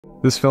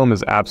This film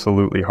is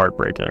absolutely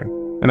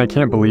heartbreaking, and I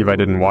can't believe I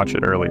didn't watch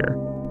it earlier.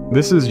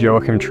 This is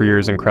Joachim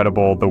Trier's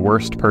incredible The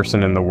Worst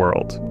Person in the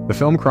World. The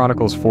film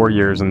chronicles 4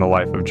 years in the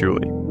life of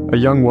Julie, a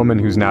young woman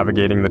who's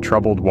navigating the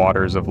troubled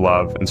waters of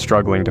love and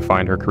struggling to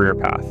find her career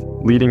path,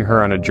 leading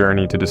her on a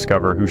journey to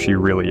discover who she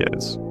really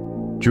is.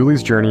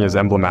 Julie's journey is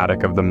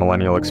emblematic of the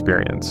millennial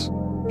experience.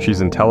 She's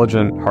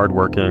intelligent,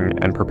 hardworking,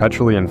 and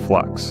perpetually in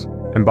flux,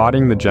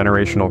 embodying the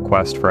generational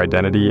quest for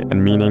identity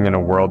and meaning in a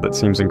world that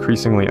seems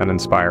increasingly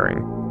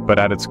uninspiring. But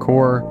at its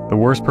core, The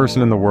Worst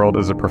Person in the World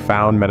is a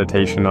profound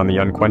meditation on the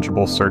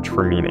unquenchable search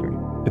for meaning.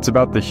 It's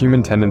about the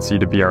human tendency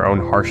to be our own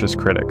harshest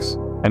critics,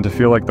 and to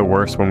feel like the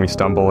worst when we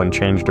stumble and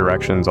change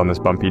directions on this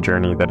bumpy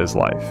journey that is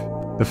life.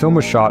 The film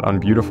was shot on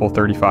beautiful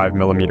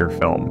 35mm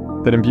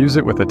film that imbues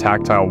it with a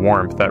tactile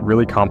warmth that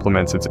really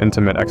complements its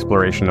intimate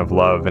exploration of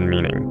love and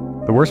meaning.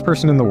 The Worst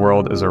Person in the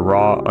World is a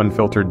raw,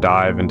 unfiltered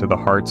dive into the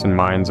hearts and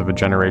minds of a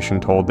generation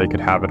told they could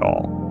have it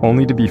all,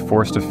 only to be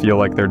forced to feel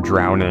like they're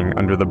drowning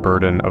under the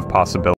burden of possibility.